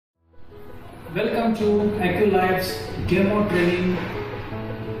Welcome to AccuLife's demo training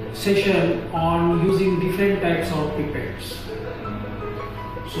session on using different types of pipettes.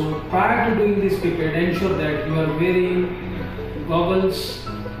 So prior to doing this pipette, ensure that you are wearing goggles,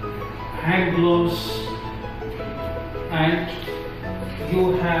 hand gloves, and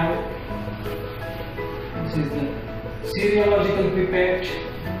you have, this is the seriological pipette,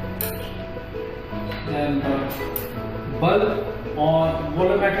 then the bulb or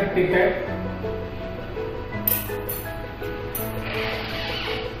volumetric pipette,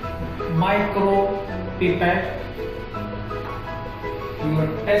 micro pipette, your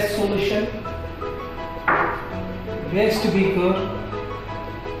test solution, waste beaker,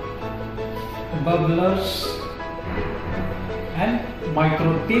 bubblers, and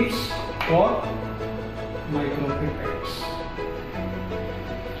micro tips or micro pipettes.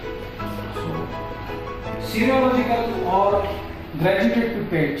 So, seriological or graduated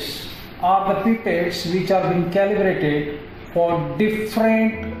pipettes are the pipettes which are being calibrated for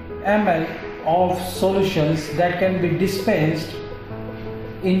different ml of solutions that can be dispensed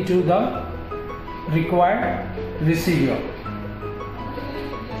into the required residue.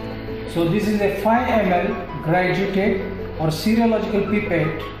 So this is a 5 ml graduated or seriological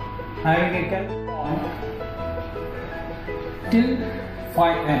pipette having a caliber till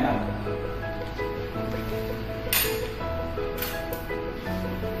 5 ml.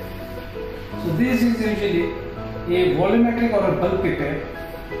 So this is usually a volumetric or a bulk pipette.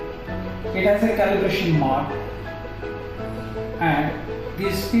 It has a calibration mark, and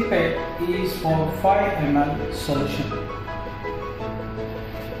this pipette is for 5 ml solution.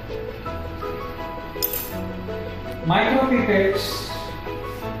 Micro pipettes,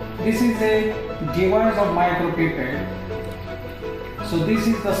 this is a device of micro pipette. So this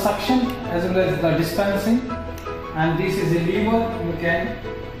is the suction as well as the dispensing, and this is a lever. You can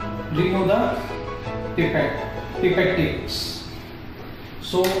remove the pipette tips.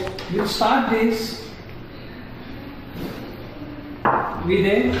 So we'll start this with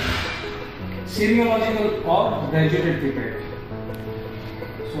a seriological or graduated pipette.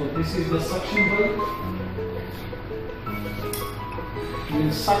 So this is the suction bulb.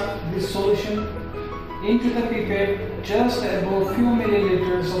 We'll suck this solution into the pipette just above few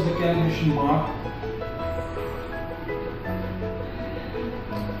milliliters of the calibration mark,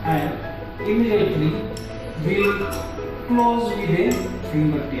 and immediately we'll close with a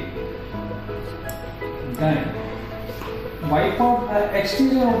fingertip. Then wipe out the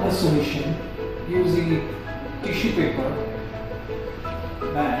exterior of the solution using tissue paper.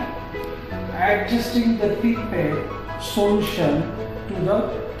 Then adjusting the pipette solution to the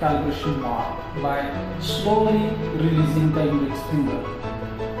calibration mark by slowly releasing the index finger.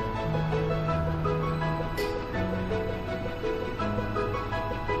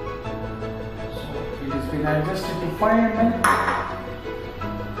 Been adjusted to 5 ml.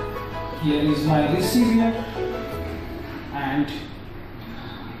 Here is my receiver, and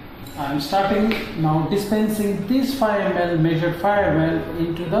I am starting now dispensing this 5 ml, measured 5 ml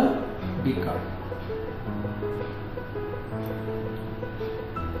into the beaker.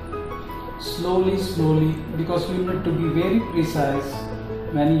 Slowly, because we need to be very precise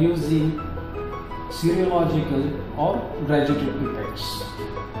when using seriological or graduated pipettes.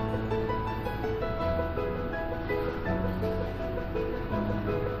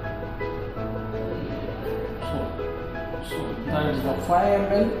 So that is the 5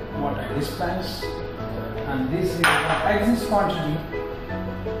 ml what I dispense, and this is the excess quantity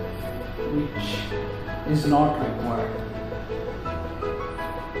which is not required.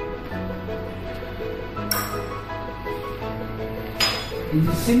 In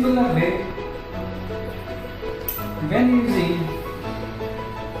a similar way, when using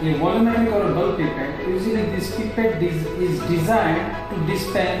a volumetric or a bulk pipette, usually this pipette is designed to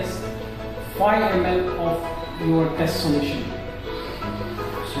dispense 5 ml of your test solution.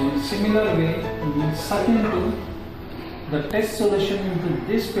 So in similar way, we will suck into the test solution into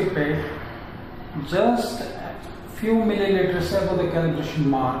this pipette just a few milliliters above the calibration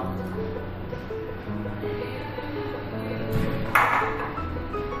mark.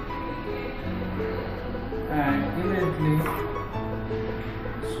 And immediately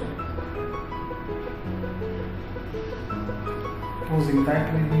closing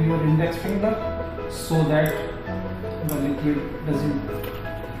that with your index finger so that the liquid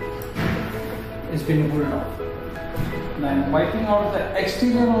is being pulled off. Then wiping out the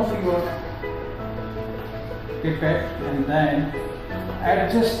exterior of your pipette and then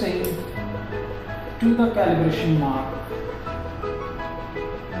adjusting to the calibration mark.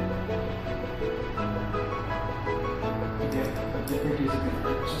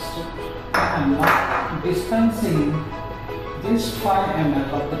 am now dispensing this 5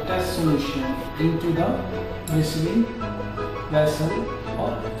 ml of the test solution into the receiving vessel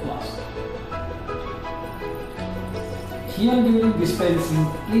or flask. Here during dispensing,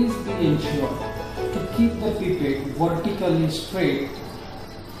 please be ensured to keep the pipette vertically straight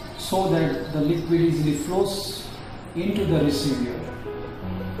so that the liquid easily flows into the receiver.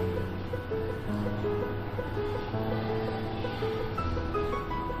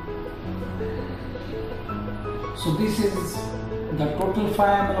 So this is the total 5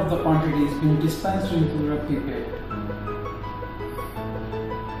 ml of the quantity is being dispensed into the pipette.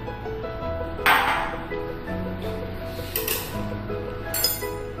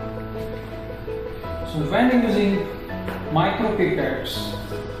 So when using micro pipettes,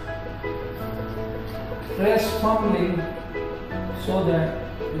 press firmly so that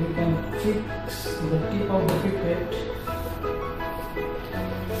you can fix the tip of the pipette,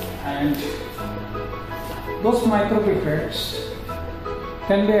 and those micro pipettes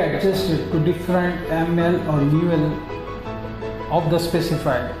can be adjusted to different ml or ml of the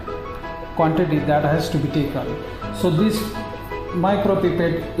specified quantity that has to be taken. So this micro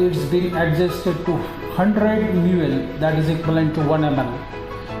pipette is being adjusted to 100 ml, that is equivalent to 1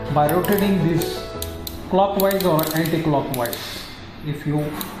 ml, by rotating this clockwise or anti-clockwise. If you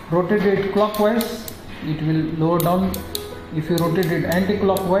rotate it clockwise, it will lower down. If you rotate it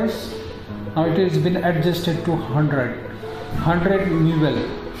anti-clockwise, now it has been adjusted to 100 ml.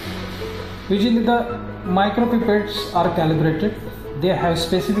 Usually the micro pipettes are calibrated. They have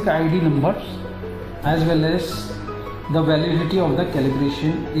specific ID numbers as well as the validity of the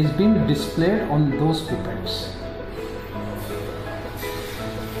calibration is being displayed on those pipettes.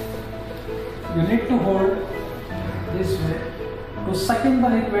 You need to hold this way. To suck in the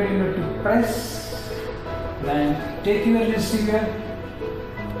liquid, you need to press, then take your receiver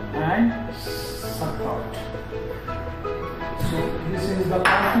and suck out. So this is the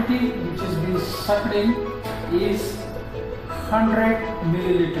quantity which is being sucked in is 100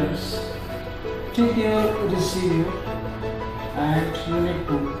 milliliters. Take your receiver and you need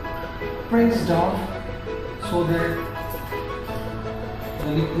to press down so that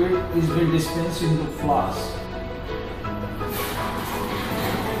the liquid is being dispensed into flask.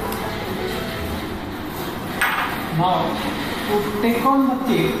 Now to take on the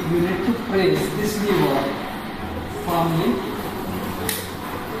tip, you need to press this lever firmly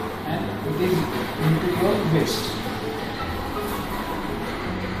and put it into your waist.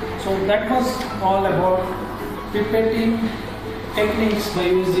 So that was all about pipetting techniques by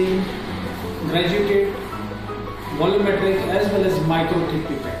using graduated, volumetric as well as micro tip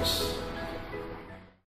pipettes.